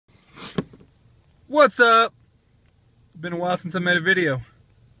What's up? Been a while since I made a video.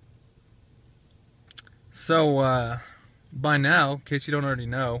 So, by now, in case you don't already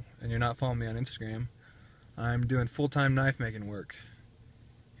know, and you're not following me on Instagram, I'm doing full-time knife making work.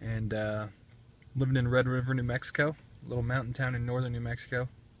 And, living in Red River, New Mexico, a little mountain town in northern New Mexico.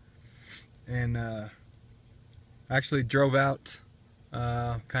 And, I actually drove out,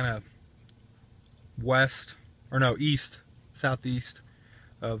 kind of east, southeast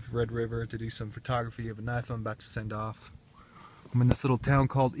of Red River to do some photography of a knife I'm about to send off. I'm in this little town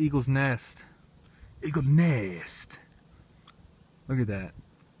called Eagle's Nest. Eagle Nest. Look at that.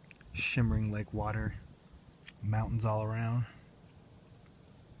 Shimmering lake water. Mountains all around.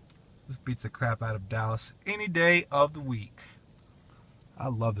 This beats the crap out of Dallas any day of the week. I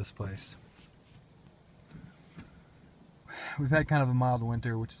love this place. We've had kind of a mild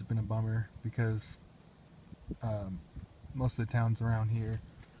winter, which has been a bummer because most of the towns around here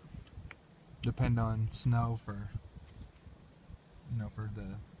depend on snow for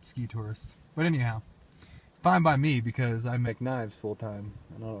the ski tourists. But anyhow, fine by me because I make knives full time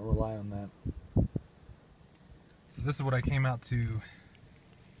and I don't rely on that. So this is what I came out to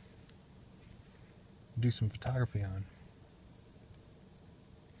do some photography on.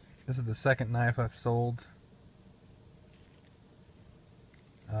 This is the second knife I've sold.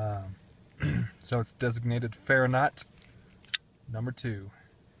 So it's designated Ferronaut #2.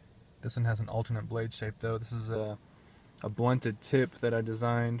 This one has an alternate blade shape though. This is a blunted tip that I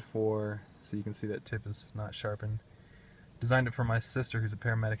designed for, so you can see that tip is not sharpened. Designed it for my sister who's a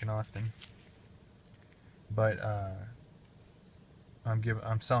paramedic in Austin. But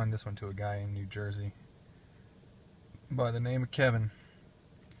I'm selling this one to a guy in New Jersey by the name of Kevin.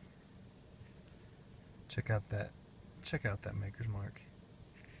 Check out that maker's mark.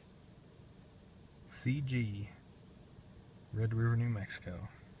 CG, Red River, New Mexico.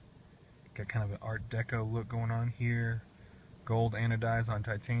 Got kind of an Art Deco look going on here. Gold anodized on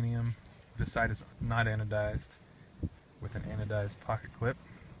titanium. This side is not anodized with an anodized pocket clip.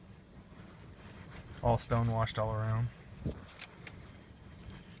 All stone washed all around.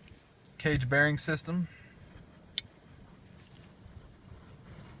 Cage bearing system.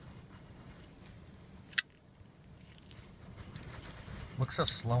 Looks so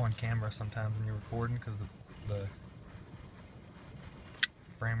slow on camera sometimes when you're recording because the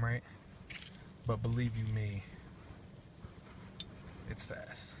frame rate. But believe you me, it's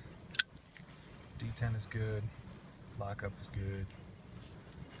fast. D10 is good. Lockup is good.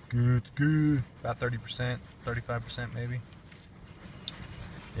 It's good. About 30%, 35% maybe.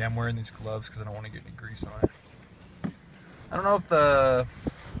 Yeah, I'm wearing these gloves because I don't want to get any grease on it. I don't know if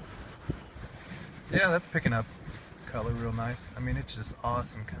yeah, that's picking up color real nice. I mean, it's just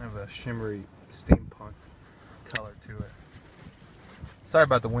awesome. Kind of a shimmery steampunk color to it. Sorry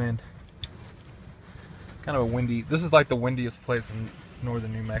about the wind. Kind of a windy. This is like the windiest place in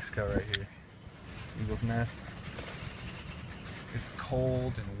northern New Mexico right here. Eagle's Nest. It's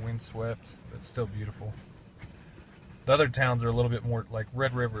cold and windswept, but still beautiful. The other towns are a little bit more, like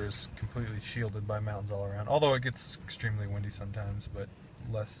Red River is completely shielded by mountains all around. Although it gets extremely windy sometimes, but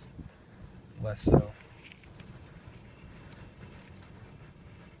less so.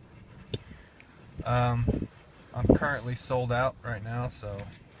 I'm currently sold out right now, so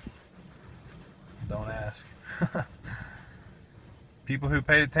don't ask. People who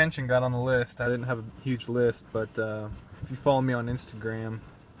paid attention got on the list. I didn't have a huge list, but if you follow me on Instagram,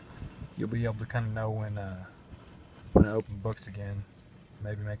 you'll be able to kind of know when I open books again.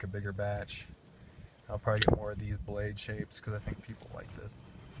 Maybe make a bigger batch. I'll probably get more of these blade shapes because I think people like this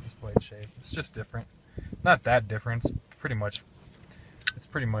blade shape. It's just different. Not that different. It's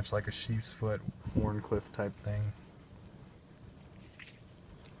pretty much like a sheep's foot, Warncliffe type thing.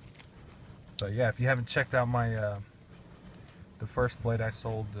 But yeah, if you haven't checked out my the first blade I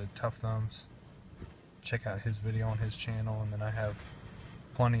sold, the Tough Thumbs, check out his video on his channel, and then I have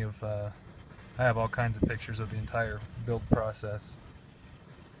plenty of I have all kinds of pictures of the entire build process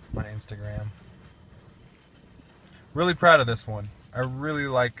on Instagram. Really proud of this one. I really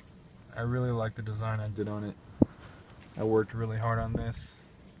like the design I did on it. I worked really hard on this.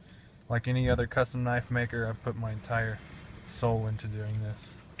 Like any other custom knife maker, I put my entire soul into doing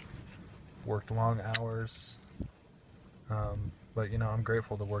this. Worked long hours, but you know, I'm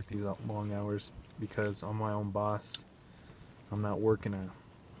grateful to work these long hours because I'm my own boss. I'm not working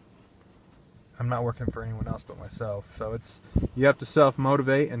for anyone else but myself. So you have to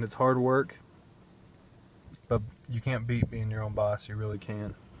self-motivate, and it's hard work, but you can't beat being your own boss. You really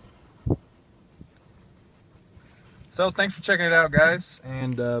can. So thanks for checking it out, guys,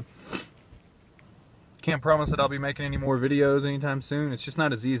 and can't promise that I'll be making any more videos anytime soon. It's just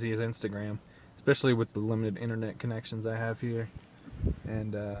not as easy as Instagram. especially with the limited internet connections I have here.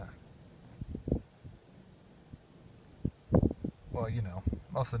 And well, you know,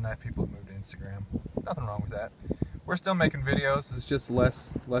 most of the night people have moved to Instagram. Nothing wrong with that. We're still making videos. It's just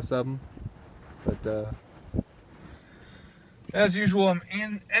less of them. But as usual, I'm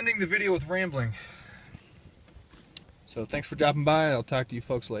ending the video with rambling. So thanks for dropping by. I'll talk to you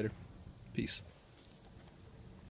folks later. Peace.